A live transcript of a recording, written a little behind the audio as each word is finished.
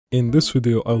In this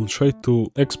video I will try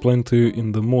to explain to you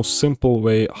in the most simple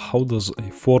way how does a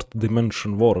fourth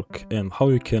dimension work and how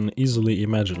you can easily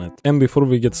imagine it. And before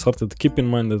we get started, keep in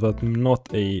mind that I'm not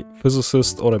a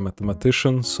physicist or a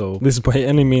mathematician, so this by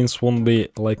any means won't be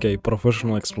like a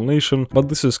professional explanation, but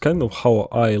this is kind of how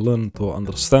I learned to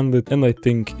understand it, and I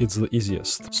think it's the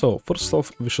easiest. So first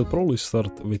off, we should probably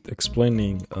start with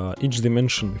explaining each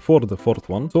dimension before the fourth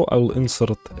one. So I will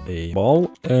insert a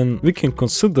ball and we can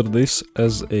consider this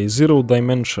as a zero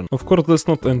dimension. Of course that's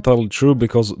not entirely true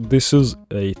because this is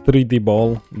a 3D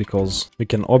ball, because we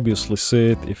can obviously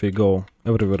see it if we go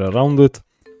everywhere around it.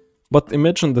 But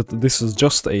imagine that this is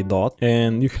just a dot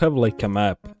and you have like a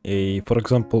map, for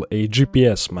example a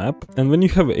GPS map, and when you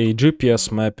have a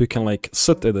GPS map you can like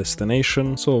set a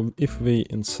destination. So if we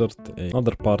insert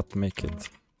another part, make it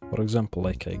for example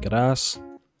like a grass.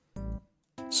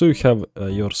 So you have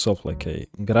yourself like a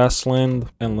grassland,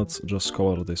 and let's just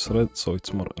color this red so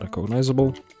it's more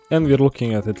recognizable. And we're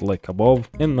looking at it like above,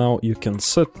 and now you can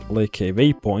set like a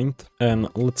waypoint, and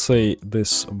let's say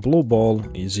this blue ball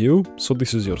is you, so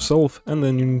this is yourself, and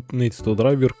then you need to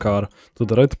drive your car to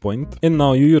the red point, and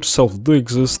now you yourself do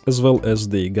exist as well as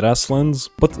the grasslands,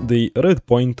 but the red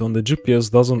point on the GPS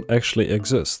doesn't actually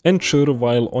exist. And sure,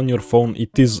 while on your phone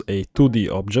it is a 2D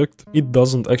object, it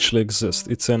doesn't actually exist.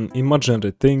 It's an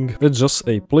imaginary thing, it's just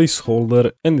a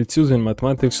placeholder, and it's using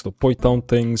mathematics to point out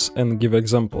things and give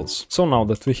examples. So now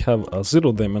that we have a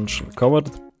zero dimension covered,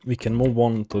 we can move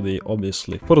on to the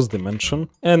obviously first dimension.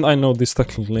 And I know this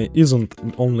technically isn't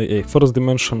only a first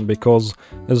dimension because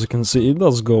as you can see it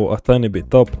does go a tiny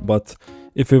bit up, but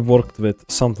if we worked with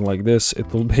something like this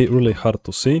it will be really hard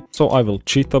to see. So I will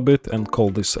cheat a bit and call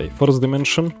this a first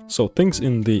dimension. So things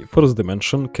in the first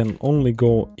dimension can only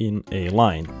go in a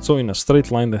line. So in a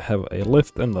straight line they have a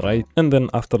left and right, and then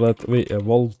after that we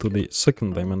evolve to the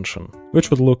second dimension, which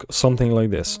would look something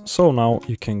like this. So now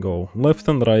you can go left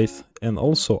and right and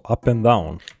also up and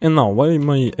down. And now why am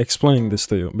I explaining this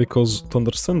to you? Because to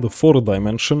understand the fourth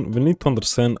dimension we need to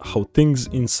understand how things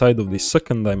inside of the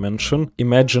second dimension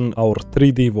imagine our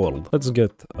 3D world. Let's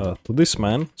get to this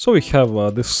man. So we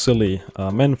have this silly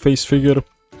man face figure,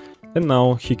 and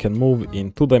now he can move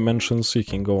in 2 dimensions. He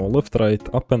can go left, right,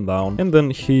 up and down, and then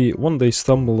he one day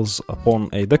stumbles upon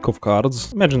a deck of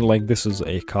cards. Imagine like this is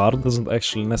a card, doesn't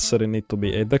actually necessarily need to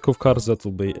be a deck of cards, that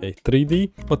will be a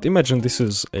 3D, but imagine this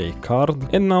is a card.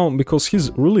 And now because he's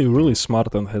really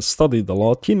smart and has studied a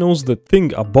lot, he knows the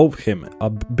thing above him,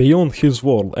 beyond his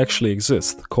world, actually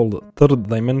exists, called third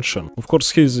dimension. Of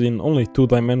course he's in only 2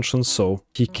 dimensions, so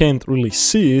he can't really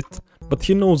see it, but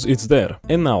he knows it's there.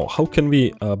 And now, how can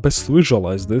we best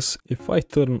visualize this? If I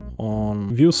turn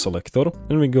on view selector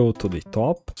and we go to the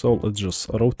top, so let's just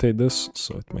rotate this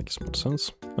so it makes more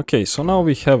sense. Okay, so now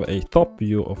we have a top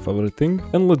view of everything,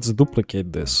 and let's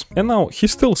duplicate this. And now he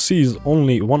still sees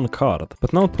only one card,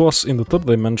 but now to us in the third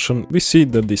dimension we see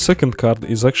that the second card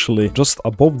is actually just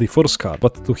above the first card,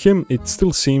 but to him it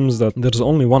still seems that there's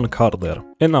only one card there.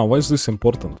 And now why is this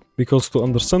important? Because to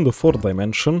understand the fourth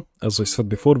dimension, as I said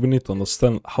before, we need to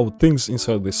understand how things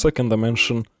inside the second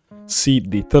dimension see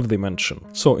the third dimension.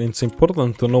 So it's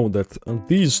important to know that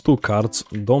these 2 cards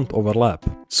don't overlap.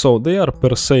 So they are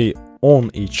per se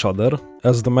on each other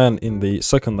as the man in the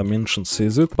second dimension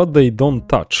sees it, but they don't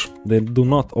touch, they do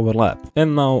not overlap.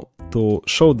 And now to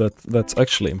show that that's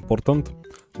actually important,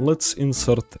 let's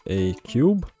insert a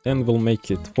cube and we'll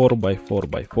make it 4 by 4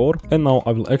 by 4. And now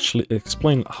I will actually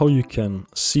explain how you can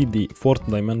see the fourth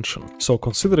dimension. So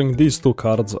considering these 2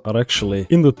 cards are actually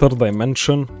in the third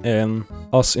dimension, and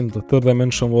us in the third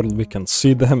dimension world we can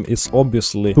see them, it's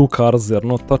obviously 2 cards, they're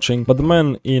not touching, but the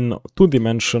man in 2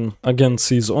 dimension again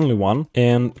sees only one,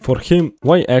 and for him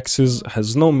y-axis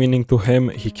has no meaning to him,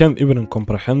 he can't even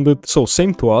comprehend it. So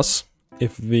same to us.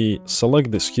 If we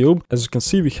select this cube, as you can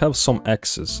see we have some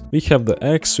axes. We have the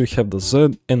X, we have the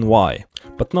Z and Y.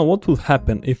 But now what will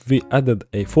happen if we added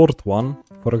a fourth one,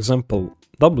 for example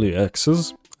W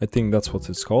axis? I think that's what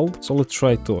it's called. So let's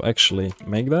try to actually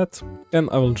make that. And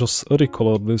I will just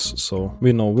recolor this so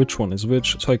we know which one is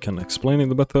which, so I can explain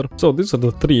it better. So these are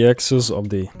the 3 axes of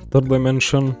the third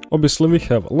dimension. Obviously we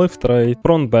have left, right,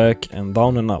 front, back and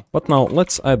down and up. But now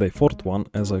let's add a fourth one,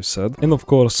 as I've said. And of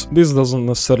course this doesn't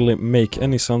necessarily make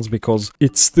any sense because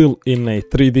it's still in a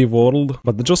 3D world.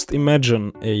 But just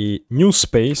imagine a new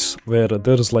space where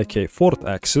there's like a fourth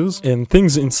axis and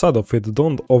things inside of it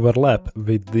don't overlap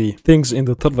with the things in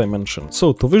the third third dimension.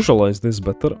 So to visualize this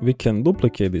better, we can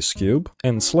duplicate this cube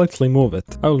and slightly move it.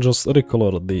 I'll just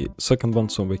recolor the second one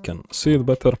so we can see it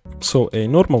better. So a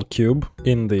normal cube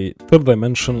in the third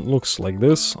dimension looks like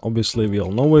this. Obviously we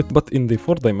all know it, but in the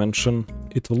fourth dimension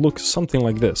it will look something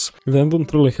like this. I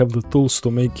don't really have the tools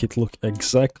to make it look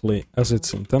exactly as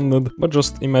it's intended, but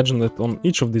just imagine that on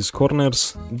each of these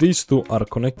corners these two are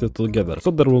connected together.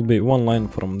 So there will be one line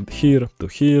from here to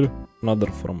here, another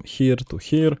from here to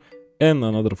here, and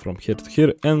another from here to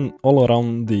here, and all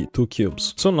around the two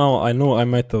cubes. So now I know I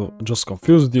might have just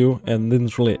confused you and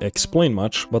didn't really explain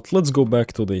much, but let's go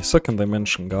back to the second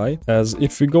dimension guy, as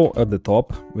if we go at the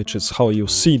top, which is how you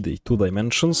see the two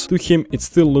dimensions, to him it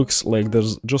still looks like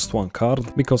there's just one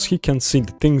card, because he can see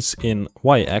the things in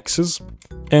y-axis,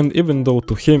 and even though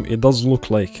to him it does look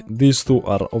like these two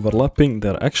are overlapping,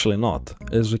 they're actually not.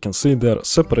 As we can see, they're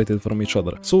separated from each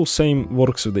other. So same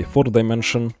works with the fourth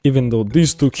dimension. Even though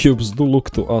these two cubes do look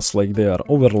to us like they are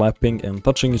overlapping and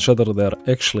touching each other, they're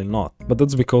actually not. But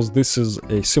that's because this is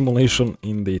a simulation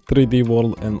in the 3D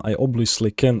world, and I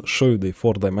obviously can't show you the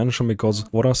fourth dimension because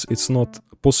for us it's not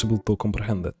possible to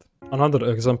comprehend it. Another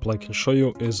example I can show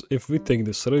you is if we take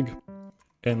this rig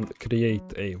and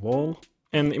create a wall,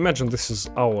 and imagine this is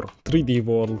our 3D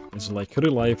world, it's like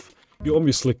real life. You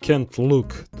obviously can't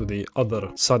look to the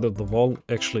other side of the wall,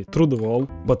 actually through the wall,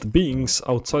 but beings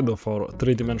outside of our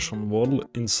 3-dimensional world,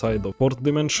 inside the 4th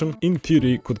dimension, in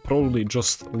theory could probably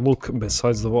just look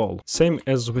besides the wall. Same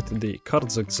as with the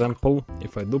cards example,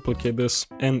 if I duplicate this,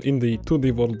 and in the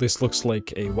 2D world this looks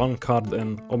like a one card,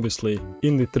 and obviously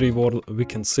in the 3 world we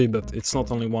can see that it's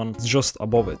not only one, it's just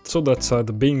above it. So that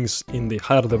the beings in the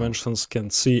higher dimensions can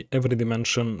see every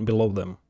dimension below them.